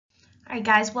All right,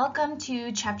 guys, welcome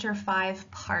to Chapter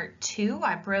 5, Part 2.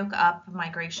 I broke up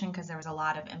migration because there was a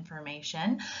lot of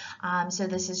information. So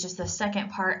this is just the second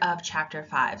part of Chapter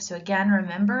 5. So again,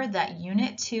 remember that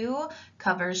Unit 2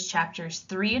 covers Chapters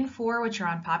 3 and 4, which are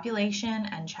on population,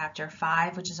 and Chapter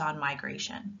 5, which is on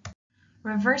migration.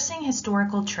 Reversing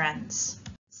historical trends.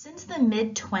 Since the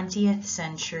mid-20th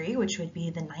century, which would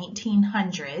be the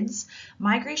 1900s,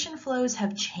 migration flows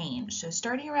have changed. So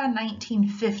starting around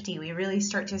 1950, we really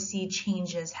start to see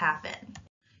changes happen.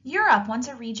 Europe, once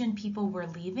a region people were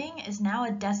leaving, is now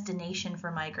a destination for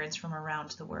migrants from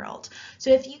around the world. So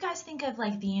if you guys think of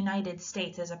like the United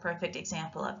States as a perfect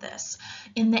example of this,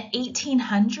 in the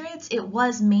 1800s, it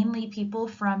was mainly people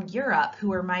from Europe who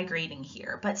were migrating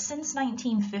here. But since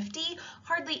 1950,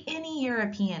 hardly any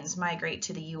Europeans migrate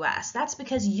to the US. That's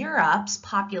because Europe's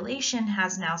population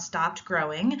has now stopped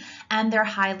growing and they're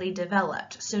highly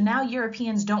developed. So now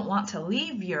Europeans don't want to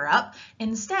leave Europe.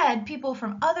 Instead, people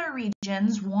from other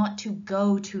regions want to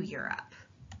go to Europe.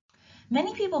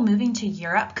 Many people moving to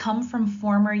Europe come from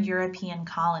former European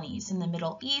colonies in the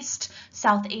Middle East,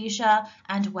 South Asia,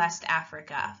 and West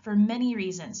Africa for many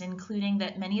reasons, including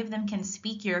that many of them can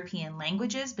speak European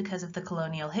languages because of the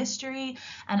colonial history,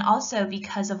 and also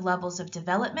because of levels of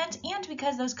development and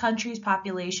because those countries'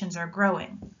 populations are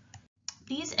growing.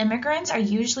 These immigrants are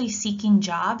usually seeking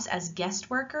jobs as guest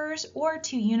workers or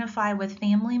to unify with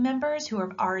family members who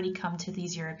have already come to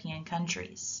these European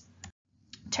countries.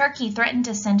 Turkey threatened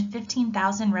to send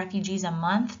 15,000 refugees a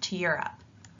month to Europe.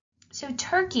 So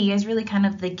Turkey is really kind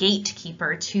of the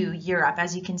gatekeeper to Europe,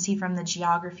 as you can see from the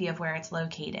geography of where it's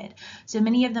located. So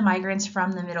many of the migrants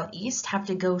from the Middle East have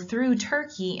to go through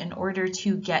Turkey in order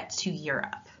to get to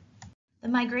Europe. The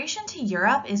migration to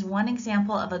Europe is one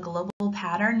example of a global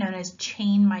pattern known as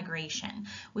chain migration,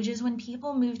 which is when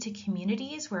people move to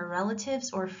communities where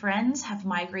relatives or friends have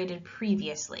migrated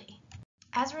previously.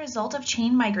 As a result of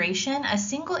chain migration, a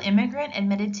single immigrant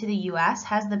admitted to the U.S.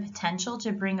 has the potential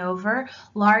to bring over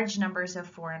large numbers of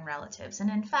foreign relatives.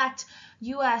 And in fact,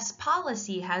 U.S.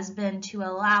 policy has been to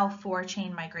allow for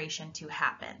chain migration to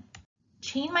happen.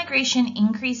 Chain migration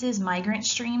increases migrant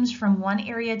streams from one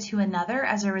area to another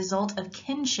as a result of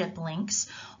kinship links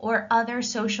or other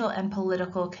social and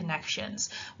political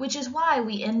connections, which is why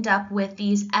we end up with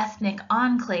these ethnic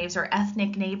enclaves or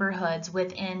ethnic neighborhoods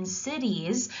within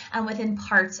cities and within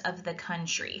parts of the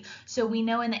country. So we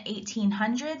know in the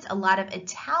 1800s, a lot of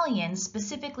Italians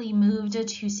specifically moved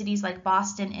to cities like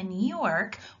Boston and New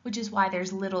York, which is why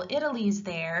there's Little Italies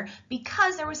there,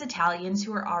 because there was Italians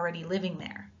who were already living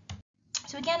there.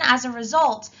 So again, as a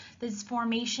result, this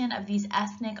formation of these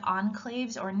ethnic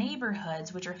enclaves or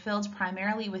neighborhoods, which are filled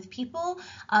primarily with people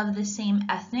of the same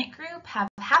ethnic group, have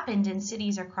happened in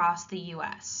cities across the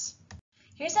U.S.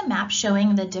 Here's a map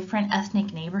showing the different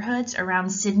ethnic neighborhoods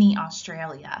around Sydney,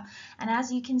 Australia. And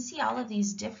as you can see, all of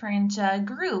these different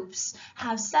groups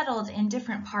have settled in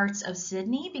different parts of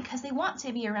Sydney because they want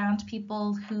to be around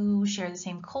people who share the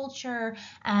same culture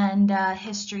and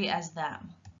history as them.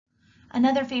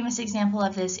 Another famous example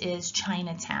of this is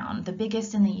Chinatown. The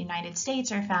biggest in the United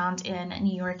States are found in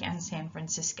New York and San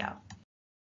Francisco.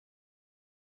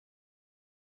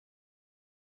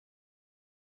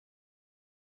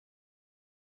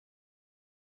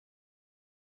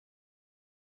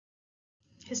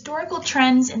 Historical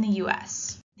trends in the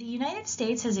U.S. The United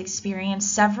States has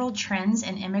experienced several trends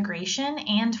in immigration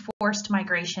and forced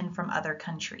migration from other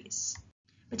countries.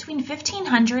 Between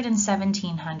 1500 and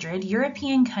 1700,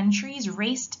 European countries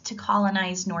raced to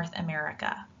colonize North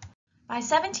America. By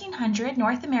 1700,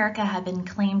 North America had been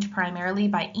claimed primarily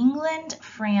by England,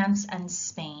 France, and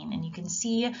Spain, and you can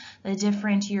see the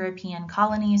different European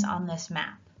colonies on this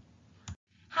map.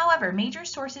 However, major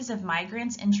sources of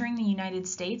migrants entering the United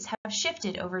States have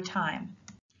shifted over time.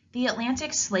 The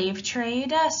Atlantic slave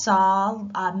trade saw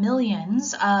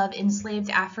millions of enslaved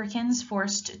Africans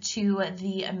forced to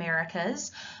the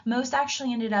Americas. Most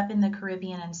actually ended up in the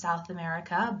Caribbean and South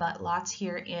America, but lots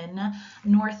here in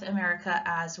North America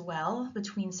as well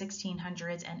between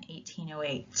 1600s and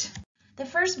 1808. The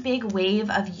first big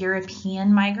wave of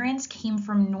European migrants came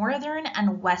from Northern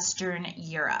and Western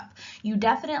Europe. You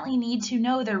definitely need to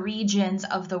know the regions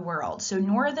of the world. So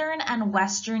Northern and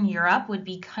Western Europe would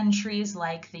be countries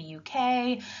like the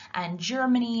UK and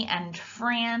Germany and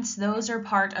France. Those are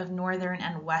part of Northern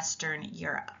and Western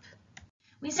Europe.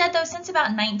 We said, though, since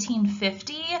about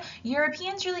 1950,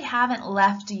 Europeans really haven't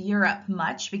left Europe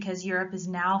much because Europe is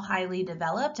now highly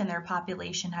developed and their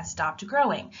population has stopped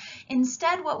growing.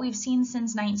 Instead, what we've seen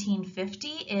since 1950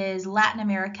 is Latin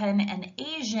American and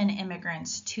Asian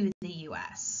immigrants to the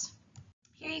U.S.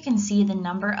 Here you can see the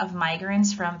number of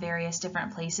migrants from various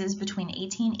different places between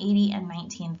 1880 and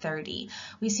 1930.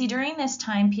 We see during this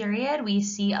time period, we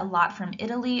see a lot from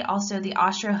Italy, also the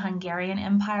Austro-Hungarian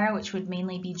Empire, which would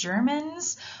mainly be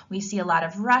Germans. We see a lot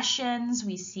of Russians.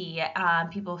 We see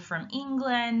people from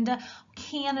England,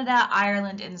 Canada,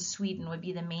 Ireland, and Sweden would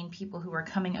be the main people who were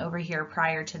coming over here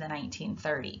prior to the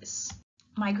 1930s.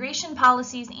 Migration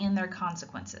policies and their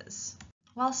consequences.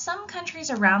 While some countries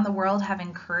around the world have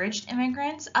encouraged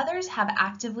immigrants, others have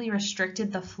actively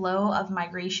restricted the flow of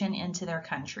migration into their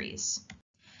countries.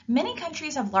 Many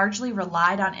countries have largely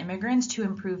relied on immigrants to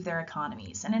improve their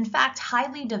economies, and in fact,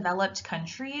 highly developed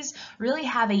countries really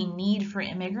have a need for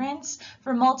immigrants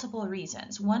for multiple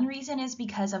reasons. One reason is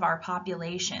because of our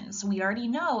populations. We already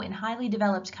know in highly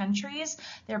developed countries,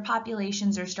 their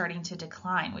populations are starting to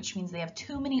decline, which means they have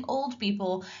too many old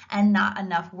people and not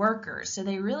enough workers. So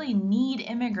they really need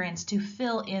immigrants to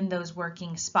fill in those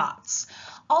working spots.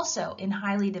 Also, in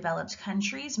highly developed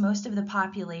countries, most of the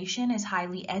population is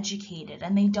highly educated,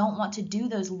 and they don't want to do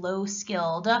those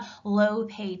low-skilled,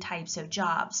 low-paid types of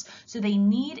jobs. So they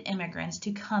need immigrants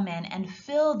to come in and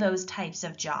fill those types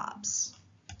of jobs.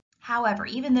 However,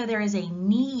 even though there is a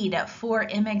need for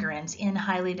immigrants in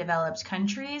highly developed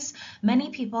countries,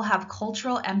 many people have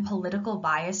cultural and political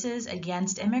biases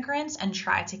against immigrants and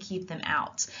try to keep them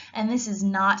out. And this is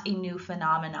not a new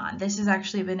phenomenon. This has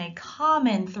actually been a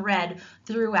common thread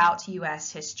throughout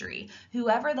U.S. history.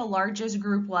 Whoever the largest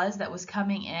group was that was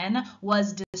coming in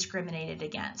was discriminated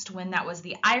against. When that was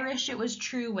the Irish, it was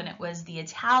true. When it was the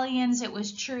Italians, it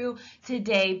was true.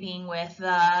 Today, being with the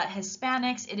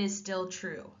Hispanics, it is still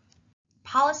true.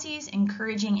 Policies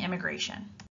encouraging immigration.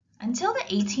 Until the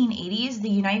 1880s, the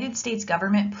United States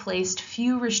government placed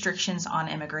few restrictions on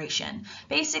immigration.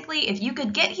 Basically, if you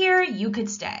could get here, you could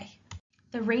stay.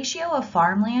 The ratio of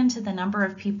farmland to the number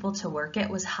of people to work it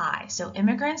was high, so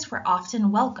immigrants were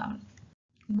often welcome.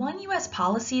 One U.S.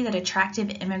 policy that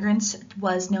attracted immigrants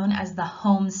was known as the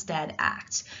Homestead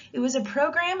Act. It was a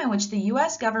program in which the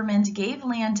U.S. government gave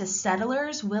land to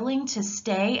settlers willing to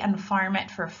stay and farm it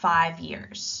for 5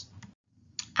 years.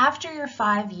 After your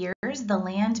 5 years, the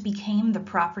land became the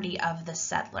property of the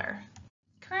settler.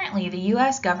 Currently, the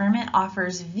U.S. government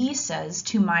offers visas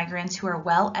to migrants who are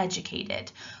well educated,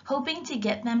 hoping to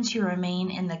get them to remain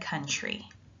in the country.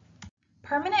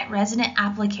 Permanent resident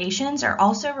applications are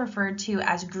also referred to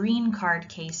as green card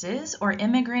cases or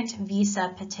immigrant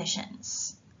visa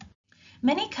petitions.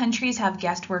 Many countries have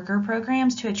guest worker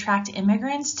programs to attract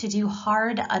immigrants to do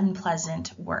hard,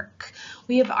 unpleasant work.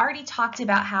 We have already talked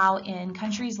about how in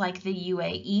countries like the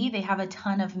UAE, they have a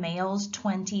ton of males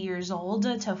 20 years old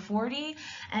to 40,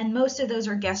 and most of those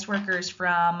are guest workers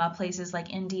from places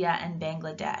like India and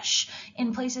Bangladesh.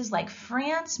 In places like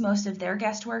France, most of their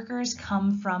guest workers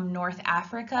come from North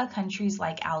Africa, countries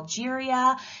like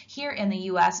Algeria. Here in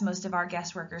the US, most of our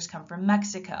guest workers come from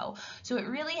Mexico. So it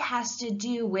really has to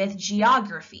do with geography.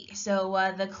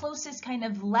 So the closest kind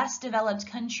of less developed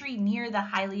country near the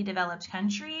highly developed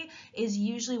country is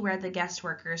usually where the guest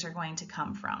workers are going to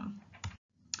come from.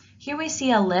 Here we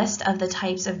see a list of the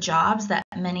types of jobs that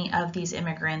many of these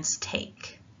immigrants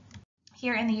take.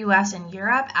 Here in the US and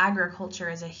Europe, agriculture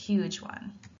is a huge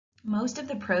one. Most of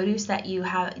the produce that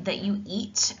you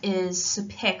eat is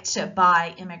picked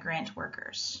by immigrant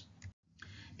workers.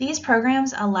 These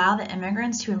programs allow the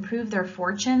immigrants to improve their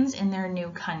fortunes in their new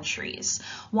countries.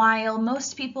 While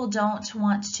most people don't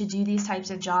want to do these types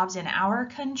of jobs in our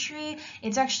country,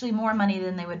 it's actually more money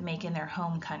than they would make in their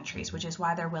home countries, which is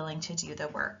why they're willing to do the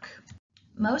work.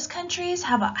 Most countries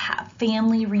have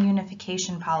family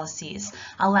reunification policies,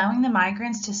 allowing the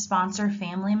migrants to sponsor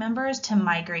family members to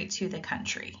migrate to the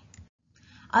country.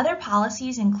 Other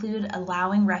policies include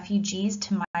allowing refugees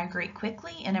to migrate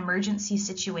quickly in emergency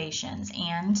situations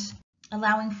and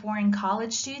allowing foreign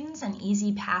college students an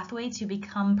easy pathway to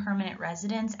become permanent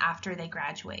residents after they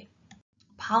graduate.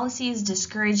 Policies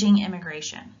discouraging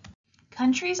immigration.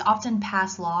 Countries often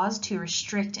pass laws to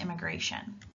restrict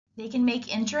immigration. They can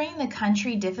make entering the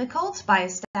country difficult by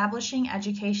establishing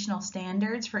educational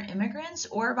standards for immigrants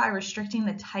or by restricting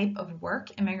the type of work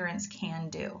immigrants can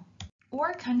do.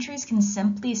 Or countries can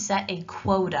simply set a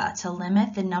quota to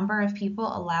limit the number of people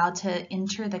allowed to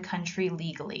enter the country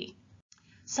legally.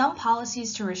 Some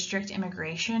policies to restrict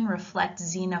immigration reflect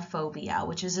xenophobia,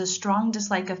 which is a strong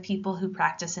dislike of people who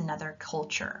practice another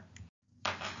culture.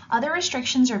 Other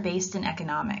restrictions are based in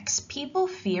economics. People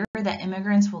fear that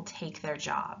immigrants will take their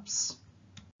jobs.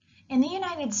 In the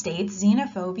United States,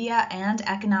 xenophobia and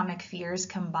economic fears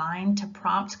combined to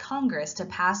prompt Congress to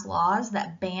pass laws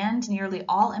that banned nearly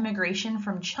all immigration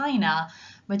from China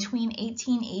between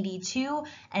 1882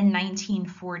 and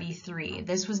 1943.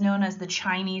 This was known as the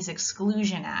Chinese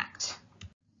Exclusion Act.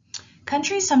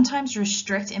 Countries sometimes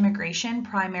restrict immigration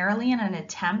primarily in an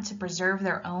attempt to preserve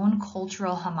their own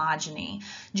cultural homogeny.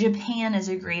 Japan is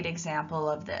a great example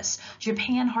of this.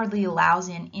 Japan hardly allows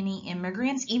in any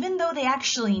immigrants, even though they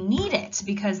actually need it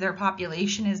because their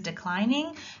population is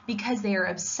declining, because they are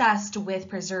obsessed with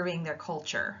preserving their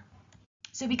culture.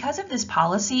 So because of this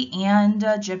policy and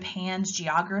Japan's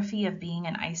geography of being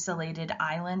an isolated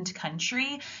island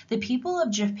country, the people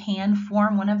of Japan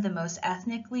form one of the most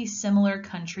ethnically similar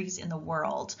countries in the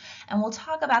world. And we'll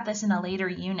talk about this in a later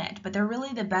unit, but they're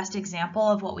really the best example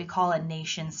of what we call a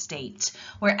nation state,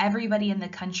 where everybody in the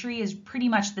country is pretty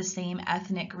much the same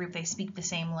ethnic group, they speak the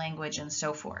same language and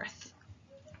so forth.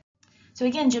 So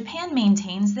again, Japan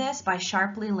maintains this by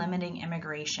sharply limiting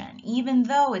immigration, even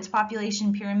though its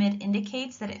population pyramid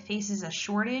indicates that it faces a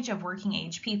shortage of working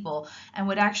age people and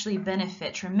would actually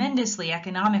benefit tremendously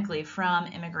economically from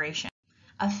immigration.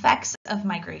 Effects of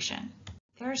migration.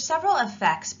 There are several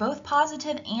effects, both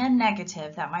positive and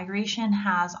negative, that migration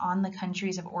has on the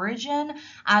countries of origin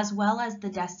as well as the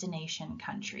destination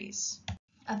countries.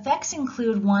 Effects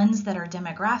include ones that are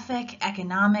demographic,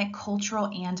 economic, cultural,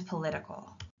 and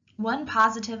political. One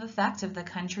positive effect of the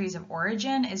countries of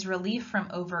origin is relief from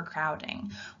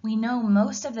overcrowding. We know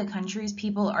most of the countries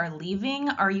people are leaving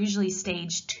are usually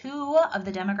stage 2 of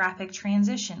the demographic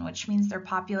transition, which means their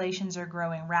populations are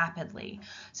growing rapidly.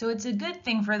 So it's a good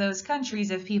thing for those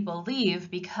countries if people leave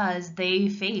because they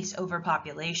face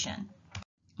overpopulation.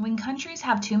 When countries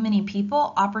have too many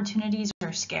people, opportunities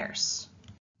are scarce.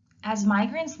 As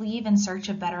migrants leave in search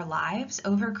of better lives,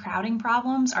 overcrowding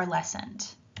problems are lessened.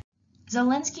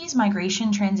 Zelensky's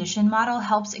migration transition model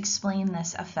helps explain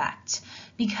this effect.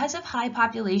 Because of high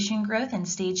population growth in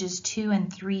stages 2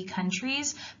 and 3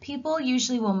 countries, people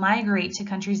usually will migrate to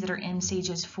countries that are in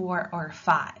stages 4 or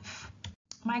 5.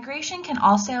 Migration can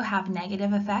also have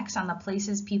negative effects on the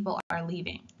places people are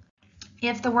leaving.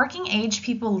 If the working age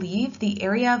people leave, the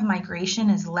area of migration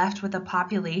is left with a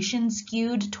population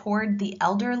skewed toward the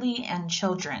elderly and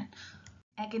children.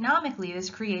 Economically, this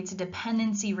creates a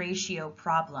dependency ratio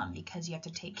problem because you have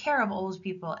to take care of old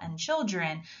people and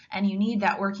children, and you need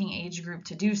that working age group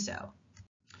to do so.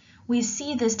 We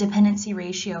see this dependency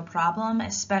ratio problem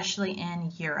especially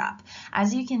in Europe.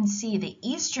 As you can see, the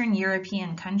Eastern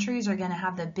European countries are going to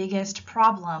have the biggest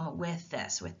problem with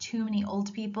this, with too many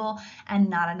old people and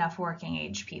not enough working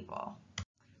age people.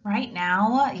 Right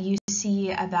now, you see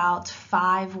about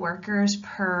 5 workers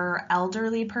per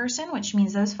elderly person, which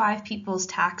means those 5 people's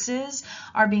taxes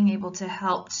are being able to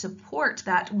help support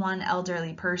that one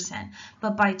elderly person.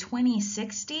 But by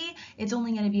 2060, it's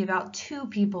only going to be about 2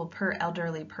 people per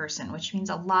elderly person, which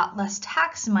means a lot less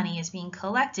tax money is being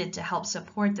collected to help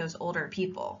support those older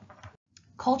people.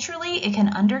 Culturally, it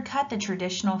can undercut the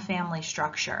traditional family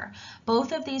structure.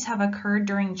 Both of these have occurred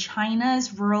during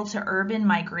China's rural to urban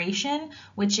migration,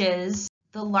 which is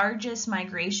the largest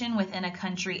migration within a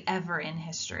country ever in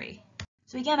history.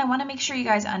 So again, I want to make sure you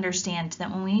guys understand that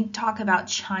when we talk about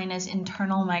China's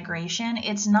internal migration,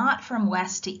 it's not from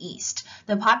west to east.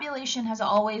 The population has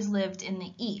always lived in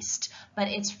the east, but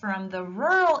it's from the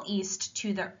rural east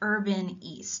to the urban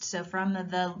east, so from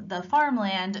the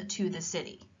farmland to the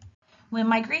city. When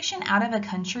migration out of a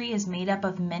country is made up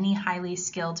of many highly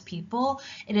skilled people,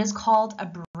 it is called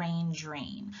a brain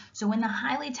drain. So when the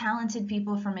highly talented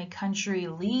people from a country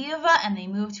leave and they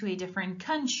move to a different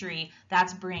country,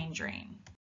 that's brain drain.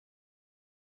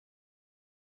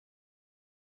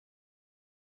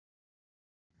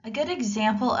 A good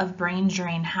example of brain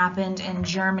drain happened in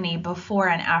Germany before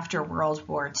and after World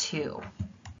War II.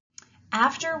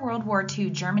 After World War II,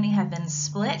 Germany had been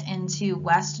split into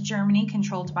West Germany,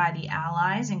 controlled by the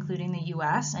Allies, including the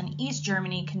US, and East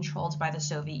Germany, controlled by the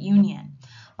Soviet Union.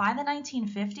 By the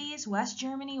 1950s, West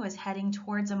Germany was heading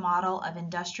towards a model of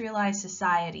industrialized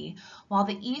society, while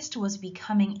the East was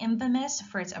becoming infamous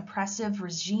for its oppressive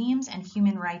regimes and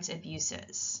human rights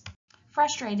abuses.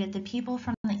 Frustrated, the people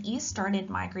from the East started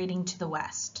migrating to the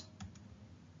West.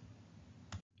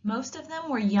 Most of them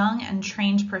were young and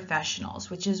trained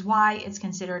professionals, which is why it's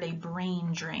considered a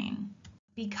brain drain.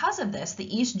 Because of this,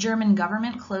 the East German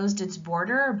government closed its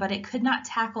border, but it could not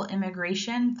tackle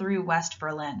immigration through West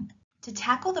Berlin. To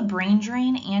tackle the brain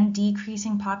drain and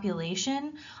decreasing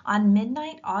population, on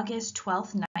midnight August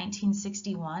 12,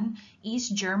 1961,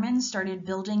 East Germans started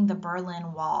building the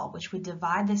Berlin Wall, which would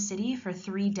divide the city for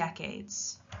 3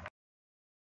 decades.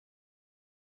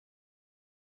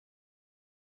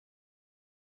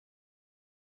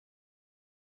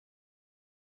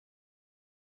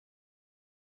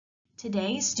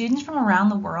 Today, students from around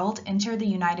the world enter the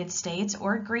United States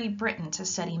or Great Britain to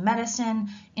study medicine,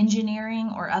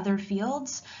 engineering, or other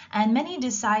fields, and many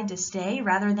decide to stay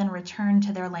rather than return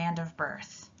to their land of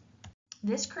birth.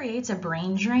 This creates a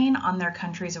brain drain on their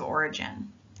countries of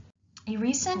origin. A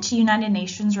recent United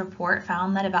Nations report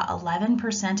found that about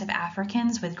 11% of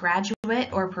Africans with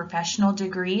graduate or professional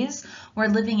degrees were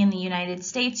living in the United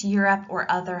States, Europe, or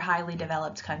other highly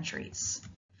developed countries.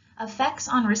 Effects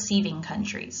on receiving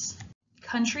countries.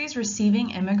 Countries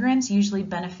receiving immigrants usually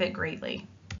benefit greatly.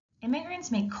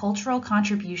 Immigrants make cultural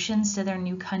contributions to their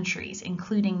new countries,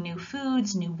 including new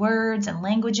foods, new words and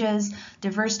languages,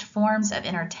 diverse forms of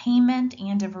entertainment,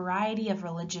 and a variety of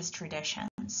religious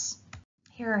traditions.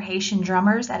 Here are Haitian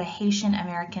drummers at a Haitian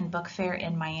American book fair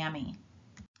in Miami.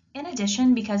 In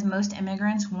addition, because most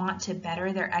immigrants want to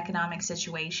better their economic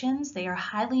situations, they are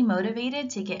highly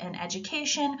motivated to get an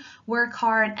education, work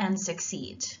hard, and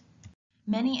succeed.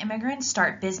 Many immigrants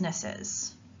start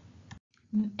businesses.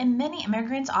 And many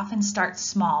immigrants often start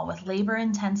small with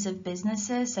labor-intensive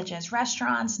businesses such as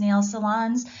restaurants, nail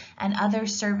salons, and other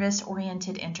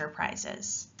service-oriented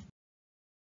enterprises.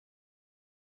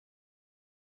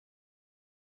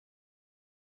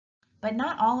 But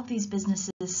not all of these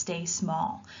businesses stay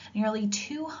small. Nearly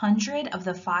 200 of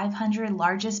the 500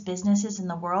 largest businesses in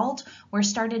the world were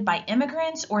started by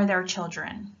immigrants or their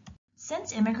children.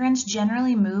 Since immigrants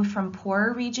generally move from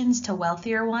poorer regions to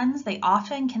wealthier ones, they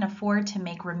often can afford to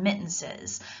make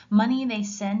remittances, money they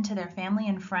send to their family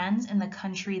and friends in the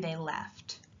country they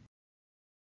left.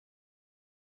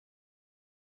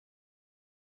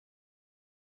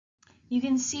 You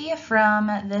can see from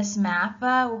this map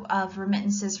of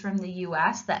remittances from the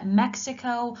U.S. that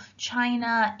Mexico,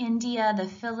 China, India, the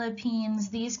Philippines,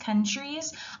 these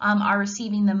countries are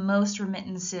receiving the most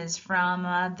remittances from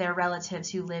their relatives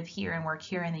who live here and work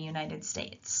here in the United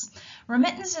States.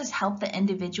 Remittances help the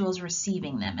individuals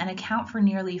receiving them and account for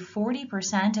nearly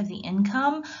 40% of the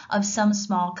income of some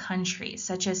small countries,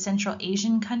 such as Central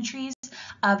Asian countries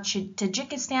of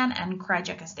Tajikistan and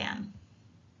Kyrgyzstan.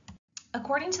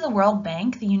 According to the World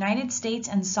Bank, the United States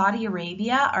and Saudi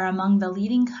Arabia are among the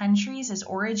leading countries as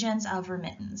origins of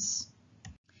remittance.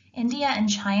 India and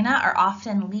China are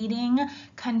often leading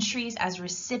countries as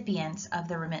recipients of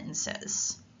the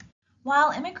remittances.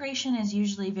 While immigration is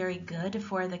usually very good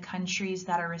for the countries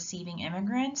that are receiving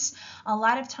immigrants, a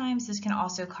lot of times this can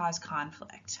also cause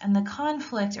conflict, and the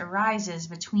conflict arises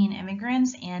between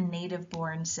immigrants and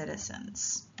native-born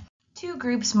citizens. Two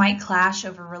groups might clash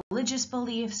over religious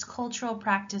beliefs, cultural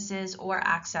practices, or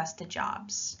access to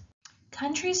jobs.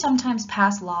 Countries sometimes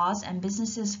pass laws and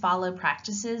businesses follow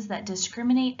practices that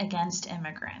discriminate against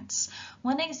immigrants.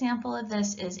 One example of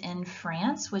this is in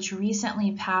France, which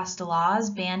recently passed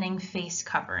laws banning face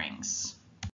coverings.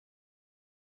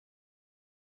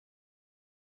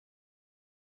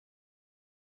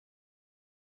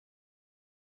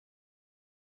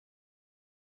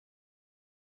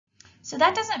 So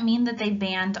that doesn't mean that they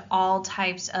banned all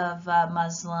types of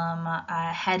Muslim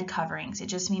head coverings. It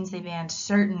just means they banned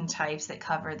certain types that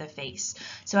cover the face.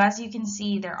 So as you can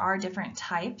see, there are different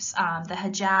types. The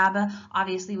hijab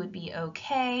obviously would be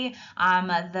okay.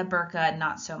 The burqa,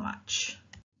 not so much.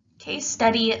 Case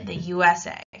study, the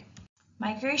USA.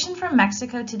 Migration from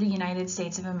Mexico to the United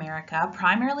States of America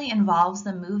primarily involves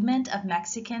the movement of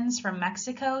Mexicans from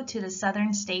Mexico to the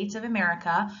southern states of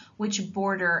America, which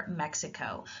border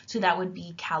Mexico. So that would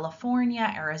be California,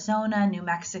 Arizona, New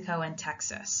Mexico, and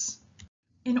Texas.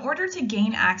 In order to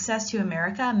gain access to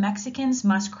America, Mexicans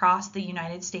must cross the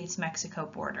United States-Mexico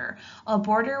border, a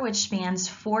border which spans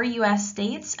 4 U.S.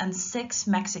 states and 6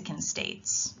 Mexican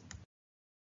states.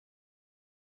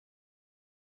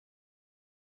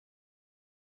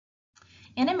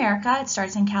 In America, it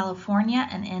starts in California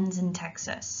and ends in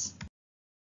Texas.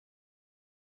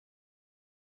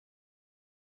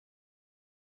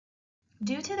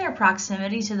 Due to their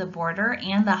proximity to the border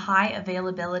and the high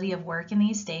availability of work in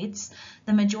these states,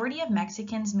 the majority of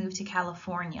Mexicans move to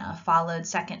California, followed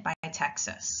second by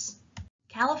Texas.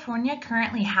 California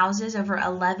currently houses over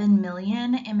 11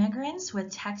 million immigrants,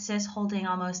 with Texas holding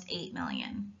almost 8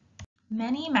 million.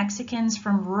 Many Mexicans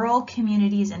from rural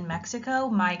communities in Mexico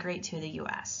migrate to the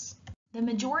U.S. The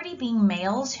majority being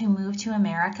males who move to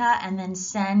America and then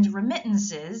send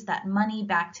remittances, that money,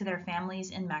 back to their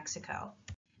families in Mexico.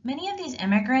 Many of these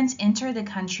immigrants enter the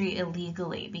country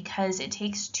illegally because it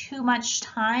takes too much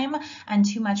time and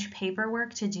too much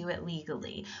paperwork to do it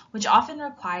legally, which often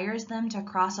requires them to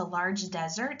cross a large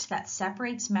desert that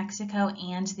separates Mexico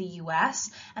and the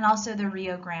U.S. and also the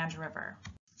Rio Grande River.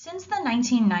 Since the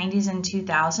 1990s and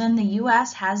 2000, the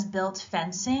U.S. has built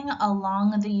fencing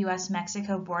along the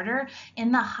U.S.-Mexico border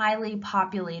in the highly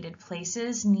populated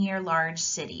places near large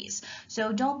cities.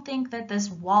 So don't think that this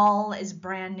wall is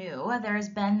brand new. There has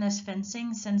been this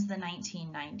fencing since the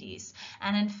 1990s.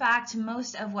 And in fact,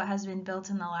 most of what has been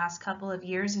built in the last couple of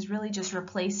years is really just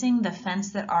replacing the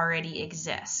fence that already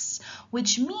exists,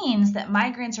 which means that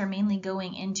migrants are mainly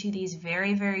going into these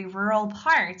very, very rural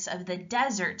parts of the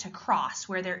desert to cross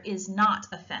where there is not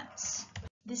a fence.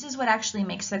 This is what actually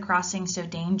makes the crossing so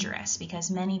dangerous,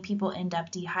 because many people end up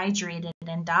dehydrated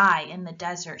and die in the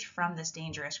desert from this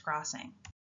dangerous crossing.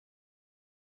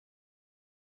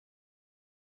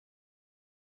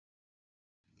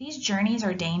 These journeys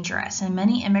are dangerous, and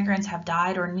many immigrants have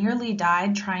died or nearly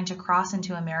died trying to cross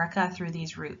into America through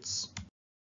these routes.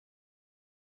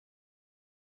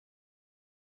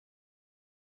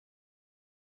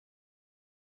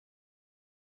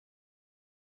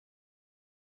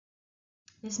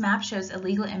 This map shows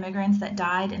illegal immigrants that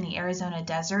died in the Arizona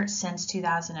desert since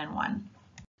 2001.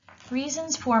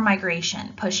 Reasons for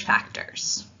migration, push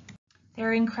factors. There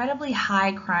are incredibly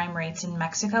high crime rates in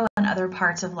Mexico and other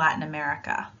parts of Latin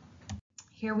America.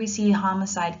 Here we see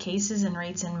homicide cases and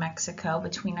rates in Mexico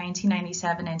between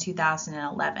 1997 and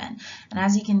 2011. And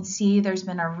as you can see, there's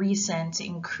been a recent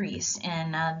increase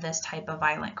in this type of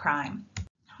violent crime.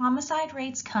 Homicide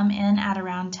rates come in at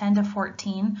around 10 to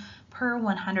 14 per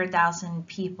 100,000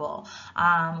 people,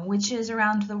 which is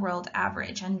around the world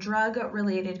average, and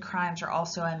drug-related crimes are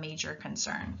also a major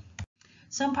concern.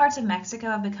 Some parts of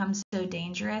Mexico have become so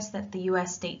dangerous that the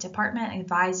U.S. State Department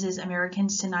advises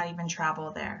Americans to not even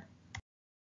travel there.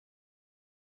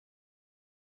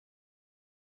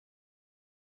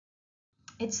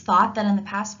 It's thought that in the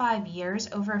past 5 years,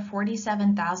 over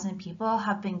 47,000 people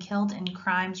have been killed in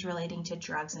crimes relating to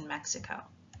drugs in Mexico.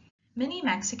 Many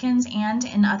Mexicans and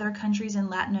in other countries in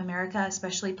Latin America,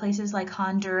 especially places like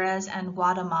Honduras and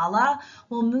Guatemala,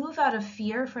 will move out of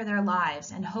fear for their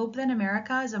lives and hope that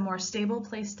America is a more stable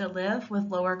place to live with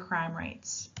lower crime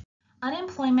rates.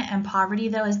 Unemployment and poverty,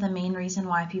 though, is the main reason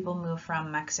why people move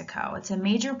from Mexico. It's a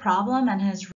major problem and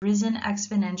has risen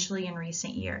exponentially in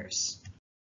recent years.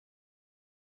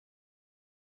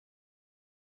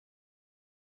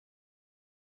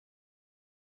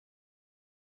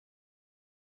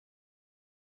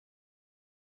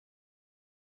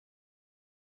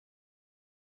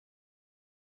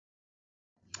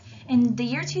 In the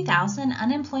year 2000,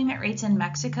 unemployment rates in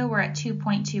Mexico were at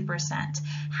 2.2%.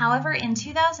 However, in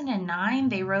 2009,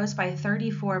 they rose by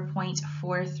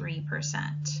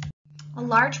 34.43%. A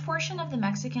large portion of the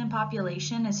Mexican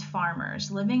population is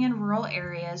farmers, living in rural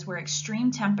areas where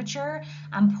extreme temperature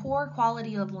and poor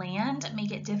quality of land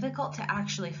make it difficult to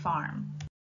actually farm.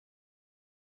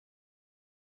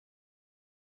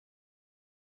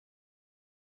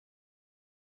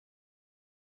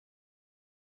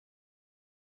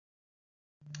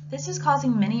 This is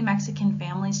causing many Mexican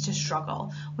families to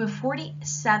struggle, with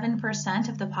 47%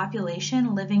 of the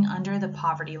population living under the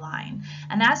poverty line.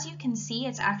 And as you can see,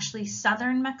 it's actually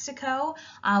southern Mexico,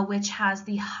 which has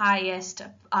the highest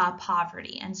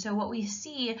poverty. And so what we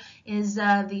see is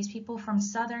these people from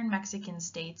southern Mexican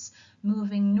states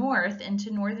moving north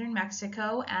into northern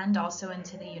Mexico and also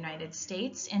into the United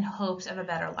States in hopes of a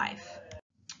better life.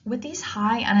 With these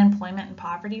high unemployment and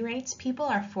poverty rates, people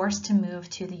are forced to move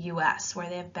to the U.S., where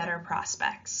they have better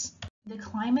prospects. The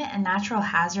climate and natural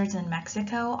hazards in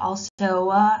Mexico also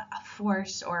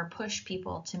force or push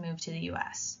people to move to the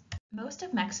U.S. Most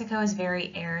of Mexico is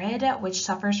very arid, which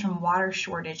suffers from water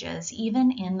shortages, even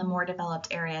in the more developed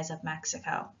areas of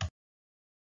Mexico.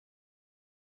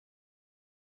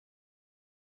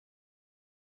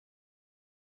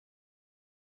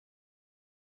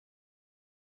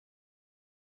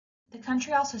 The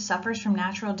country also suffers from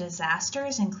natural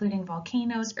disasters, including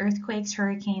volcanoes, earthquakes,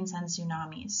 hurricanes, and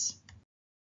tsunamis.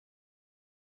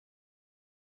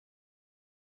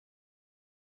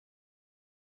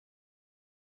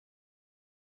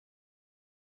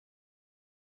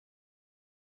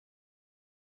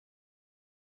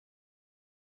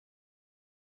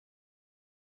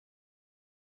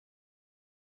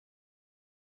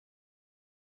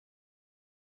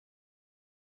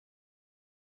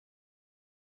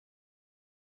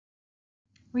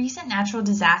 Recent natural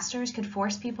disasters could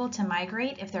force people to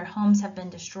migrate if their homes have been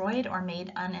destroyed or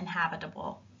made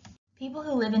uninhabitable. People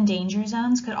who live in danger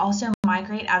zones could also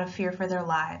migrate out of fear for their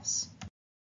lives.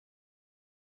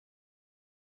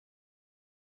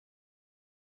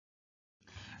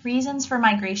 Reasons for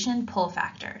migration, pull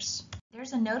factors.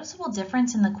 There's a noticeable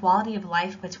difference in the quality of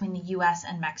life between the U.S.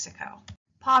 and Mexico.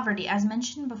 Poverty, as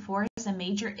mentioned before, is a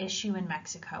major issue in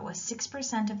Mexico, with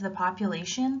 6% of the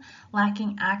population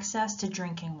lacking access to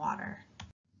drinking water.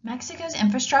 Mexico's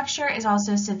infrastructure is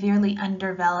also severely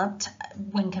underdeveloped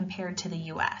when compared to the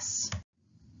U.S.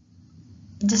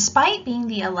 Despite being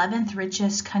the 11th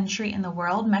richest country in the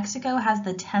world, Mexico has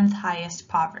the 10th highest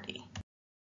poverty.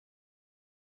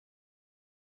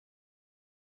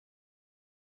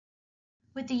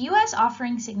 With the U.S.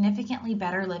 offering significantly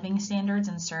better living standards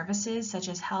and services such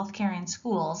as healthcare and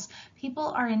schools, people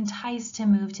are enticed to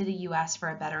move to the U.S. for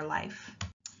a better life.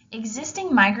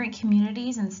 Existing migrant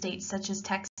communities in states such as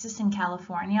Texas and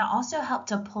California also help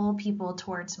to pull people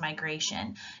towards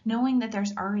migration, knowing that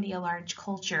there's already a large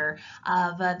culture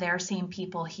of their same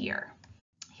people here.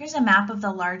 Here's a map of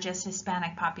the largest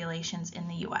Hispanic populations in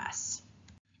the U.S.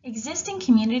 Existing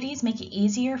communities make it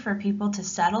easier for people to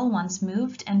settle once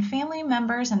moved, and family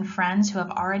members and friends who have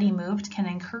already moved can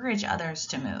encourage others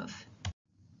to move.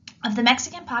 Of the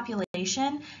Mexican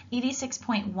population,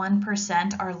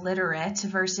 86.1% are literate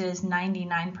versus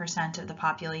 99% of the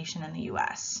population in the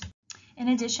U.S. In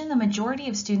addition, the majority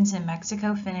of students in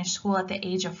Mexico finish school at the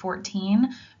age of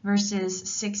 14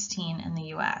 versus 16 in the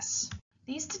U.S.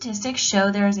 These statistics show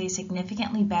there is a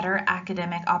significantly better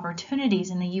academic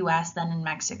opportunities in the U.S. than in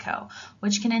Mexico,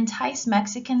 which can entice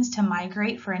Mexicans to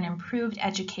migrate for an improved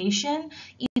education,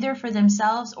 either for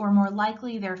themselves or more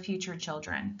likely their future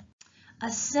children.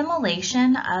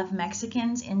 Assimilation of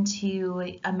Mexicans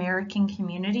into American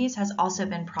communities has also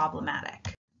been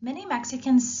problematic. Many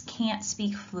Mexicans can't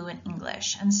speak fluent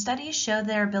English, and studies show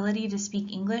their ability to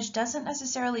speak English doesn't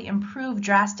necessarily improve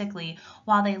drastically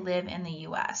while they live in the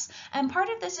U.S. And part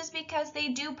of this is because they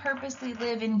do purposely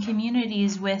live in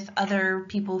communities with other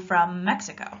people from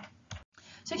Mexico.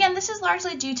 So again, this is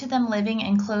largely due to them living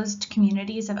in closed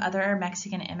communities of other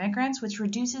Mexican immigrants, which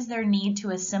reduces their need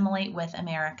to assimilate with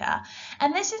America.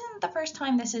 And this isn't the first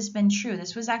time this has been true.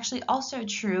 This was actually also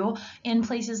true in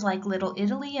places like Little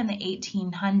Italy in the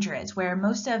 1800s, where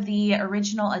most of the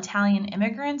original Italian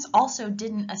immigrants also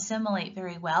didn't assimilate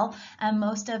very well, and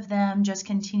most of them just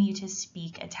continue to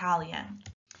speak Italian.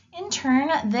 In turn,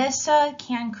 this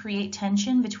can create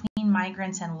tension between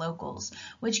migrants and locals,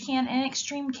 which can, in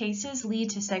extreme cases,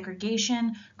 lead to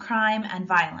segregation, crime, and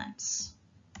violence.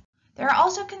 There are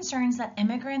also concerns that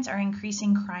immigrants are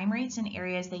increasing crime rates in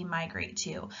areas they migrate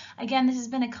to. Again, this has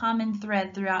been a common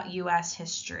thread throughout U.S.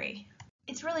 history.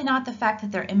 It's really not the fact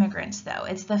that they're immigrants, though.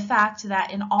 It's the fact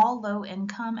that in all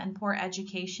low-income and poor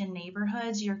education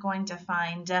neighborhoods, you're going to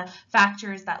find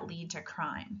factors that lead to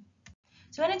crime.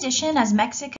 So in addition, as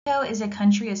Mexico is a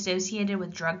country associated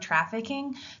with drug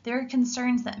trafficking, there are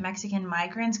concerns that Mexican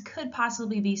migrants could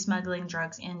possibly be smuggling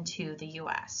drugs into the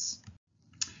U.S.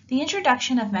 The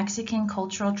introduction of Mexican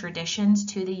cultural traditions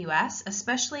to the U.S.,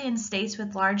 especially in states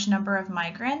with large number of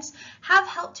migrants, have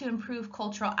helped to improve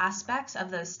cultural aspects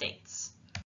of those states.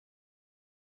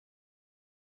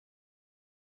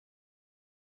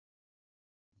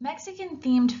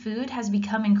 Mexican-themed food has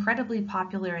become incredibly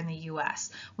popular in the U.S.,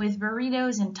 with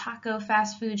burritos and taco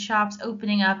fast food shops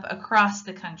opening up across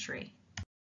the country.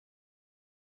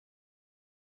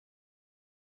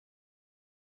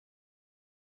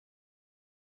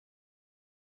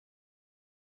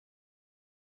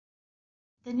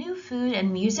 The new food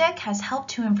and music has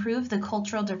helped to improve the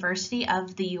cultural diversity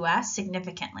of the U.S.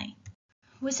 significantly.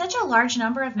 With such a large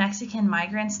number of Mexican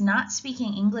migrants not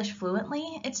speaking English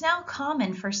fluently, it's now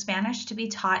common for Spanish to be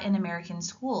taught in American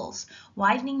schools,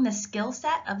 widening the skill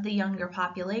set of the younger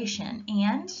population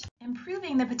and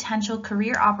improving the potential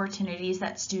career opportunities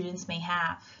that students may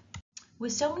have.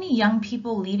 With so many young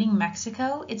people leaving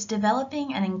Mexico, it's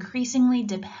developing an increasingly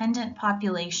dependent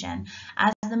population,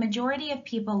 as the majority of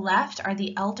people left are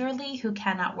the elderly who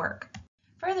cannot work.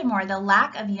 Furthermore, the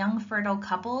lack of young fertile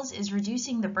couples is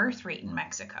reducing the birth rate in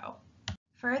Mexico,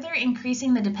 further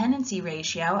increasing the dependency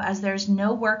ratio as there's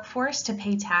no workforce to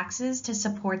pay taxes to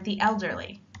support the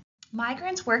elderly.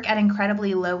 Migrants work at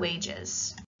incredibly low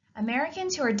wages.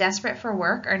 Americans who are desperate for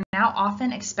work are now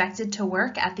often expected to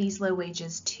work at these low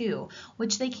wages too,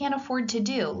 which they can't afford to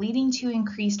do, leading to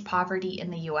increased poverty in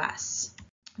the U.S.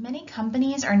 Many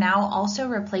companies are now also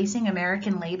replacing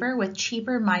American labor with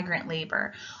cheaper migrant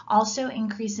labor, also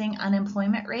increasing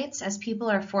unemployment rates as people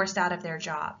are forced out of their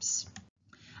jobs.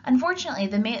 Unfortunately,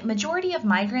 the majority of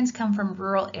migrants come from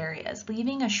rural areas,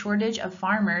 leaving a shortage of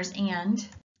farmers and,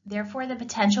 therefore, the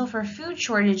potential for food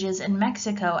shortages in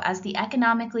Mexico as the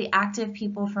economically active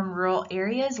people from rural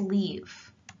areas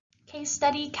leave. Case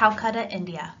study, Calcutta,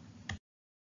 India.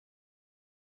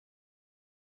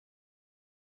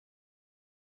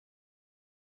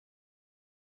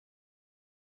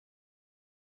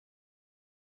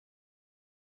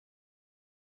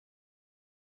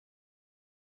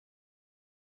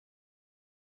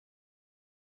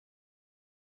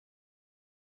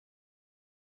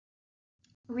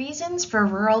 Reasons for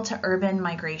rural to urban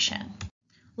migration.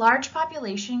 Large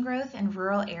population growth in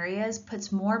rural areas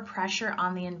puts more pressure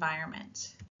on the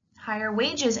environment. Higher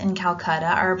wages in Calcutta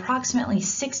are approximately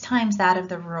 6 times that of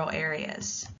the rural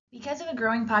areas. Because of a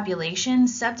growing population,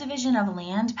 subdivision of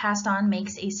land passed on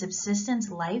makes a subsistence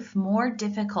life more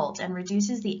difficult and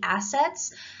reduces the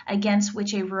assets against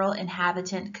which a rural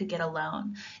inhabitant could get a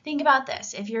loan. Think about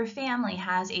this. If your family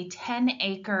has a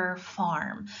 10-acre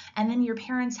farm and then your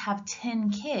parents have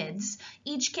 10 kids,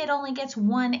 each kid only gets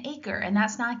 1 acre, and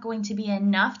that's not going to be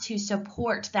enough to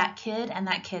support that kid and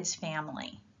that kid's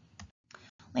family.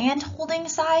 Land holding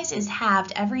size is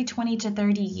halved every 20 to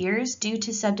 30 years due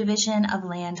to subdivision of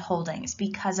land holdings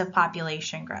because of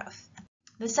population growth.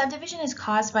 The subdivision is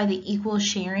caused by the equal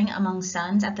sharing among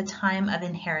sons at the time of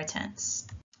inheritance.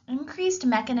 Increased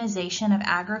mechanization of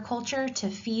agriculture to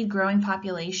feed growing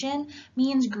population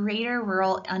means greater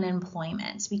rural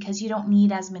unemployment because you don't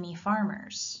need as many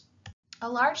farmers. A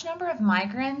large number of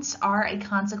migrants are a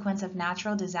consequence of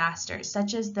natural disasters,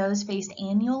 such as those faced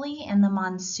annually in the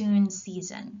monsoon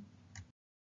season.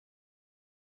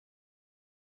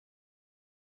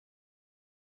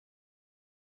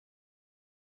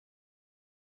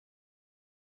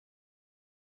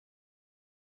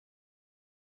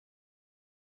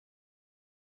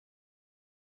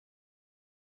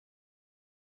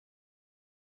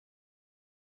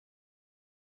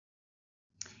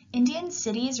 Indian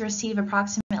cities receive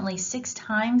approximately 6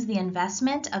 times the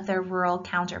investment of their rural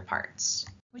counterparts,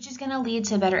 which is going to lead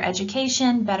to better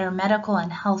education, better medical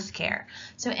and health care.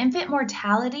 So infant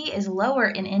mortality is lower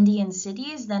in Indian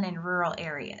cities than in rural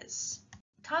areas.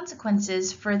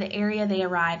 Consequences for the area they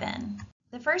arrive in.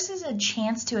 The first is a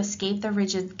chance to escape the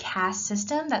rigid caste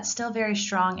system that's still very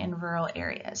strong in rural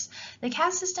areas. The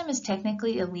caste system is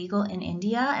technically illegal in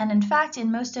India, and in fact, in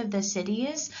most of the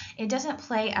cities, it doesn't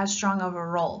play as strong of a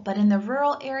role. But in the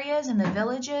rural areas, in the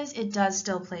villages, it does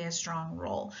still play a strong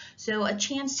role. So a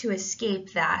chance to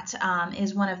escape that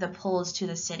is one of the pulls to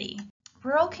the city.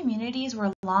 Rural communities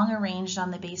were long arranged on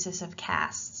the basis of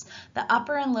castes. The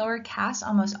upper and lower castes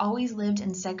almost always lived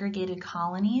in segregated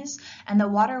colonies, and the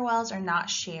water wells are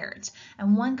not shared,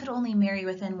 and one could only marry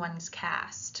within one's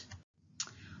caste.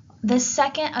 The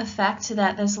second effect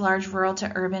that this large rural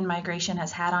to urban migration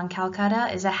has had on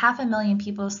Calcutta is 500,000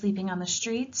 people sleeping on the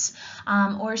streets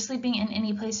or sleeping in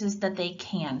any places that they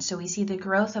can. So we see the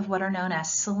growth of what are known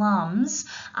as slums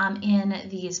in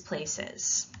these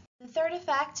places. The third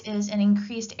effect is an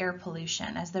increased air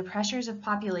pollution, as the pressures of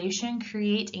population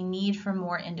create a need for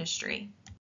more industry.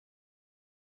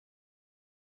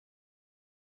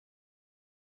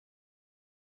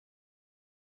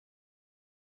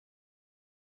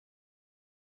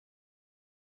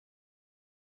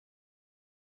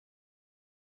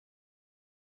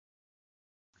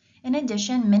 In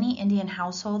addition, many Indian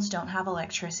households don't have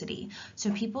electricity,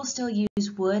 so people still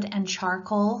use wood and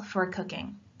charcoal for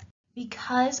cooking.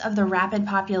 Because of the rapid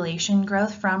population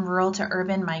growth from rural to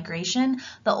urban migration,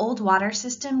 the old water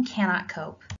system cannot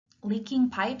cope. Leaking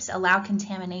pipes allow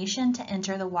contamination to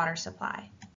enter the water supply.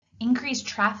 Increased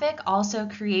traffic also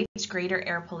creates greater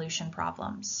air pollution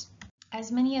problems. As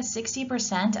many as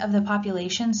 60% of the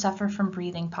population suffer from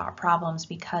breathing problems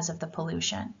because of the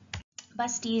pollution.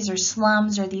 Busties or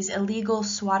slums or these illegal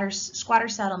squatter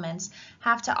settlements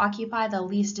have to occupy the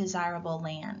least desirable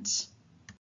land.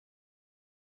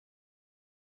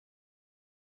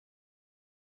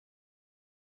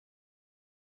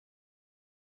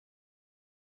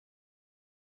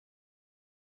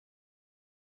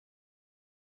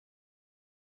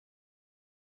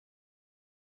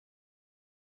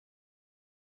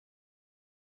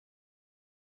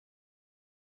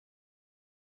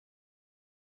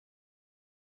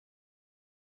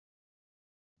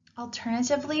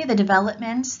 Alternatively,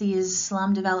 these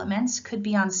slum developments, could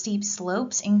be on steep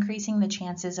slopes, increasing the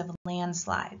chances of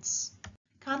landslides.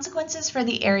 Consequences for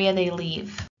the area they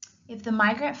leave. If the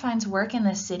migrant finds work in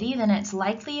the city, then it's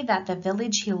likely that the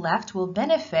village he left will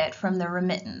benefit from the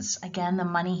remittance, again, the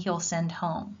money he'll send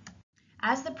home.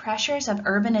 As the pressures of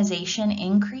urbanization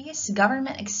increase,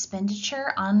 government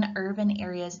expenditure on urban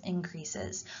areas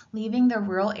increases, leaving the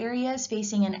rural areas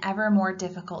facing an ever more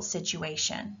difficult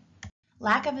situation.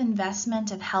 Lack of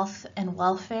investment of health and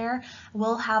welfare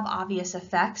will have obvious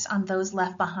effects on those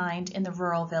left behind in the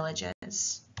rural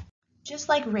villages. Just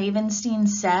like Ravenstein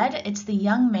said, it's the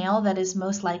young male that is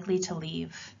most likely to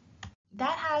leave.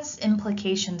 That has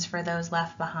implications for those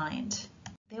left behind.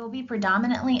 They will be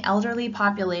predominantly elderly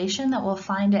population that will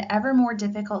find it ever more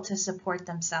difficult to support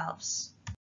themselves.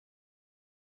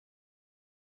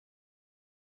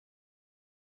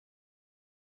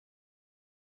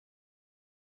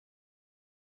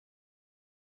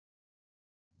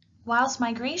 Whilst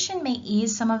migration may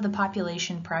ease some of the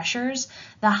population pressures,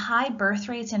 the high birth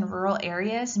rates in rural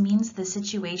areas means the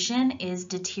situation is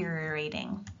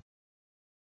deteriorating.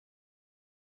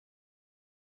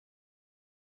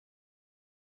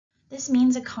 This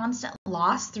means a constant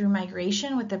loss through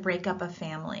migration with the breakup of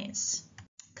families.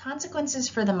 Consequences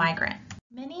for the migrant.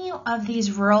 Many of these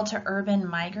rural to urban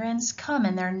migrants come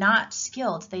and they're not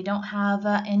skilled. They don't have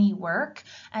any work,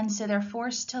 and so they're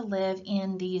forced to live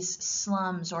in these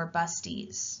slums or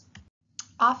busties.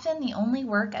 Often the only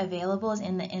work available is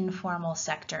in the informal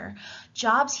sector.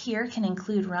 Jobs here can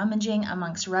include rummaging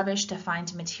amongst rubbish to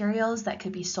find materials that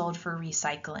could be sold for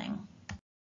recycling.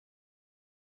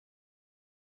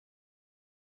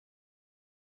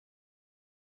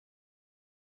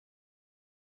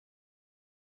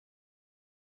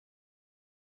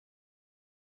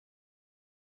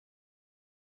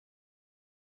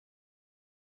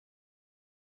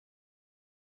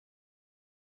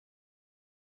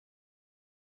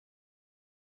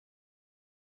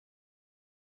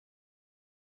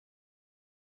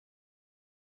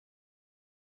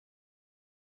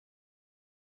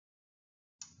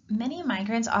 Many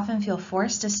migrants often feel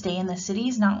forced to stay in the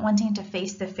cities, not wanting to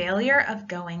face the failure of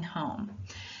going home.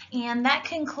 And that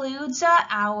concludes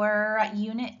our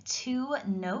Unit 2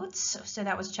 notes. So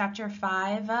that was Chapter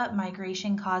 5,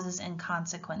 Migration Causes and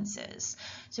Consequences.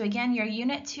 So again, your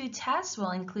Unit 2 tests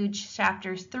will include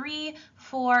Chapters 3,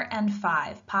 4, and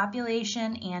 5,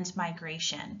 Population and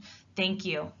Migration. Thank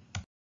you.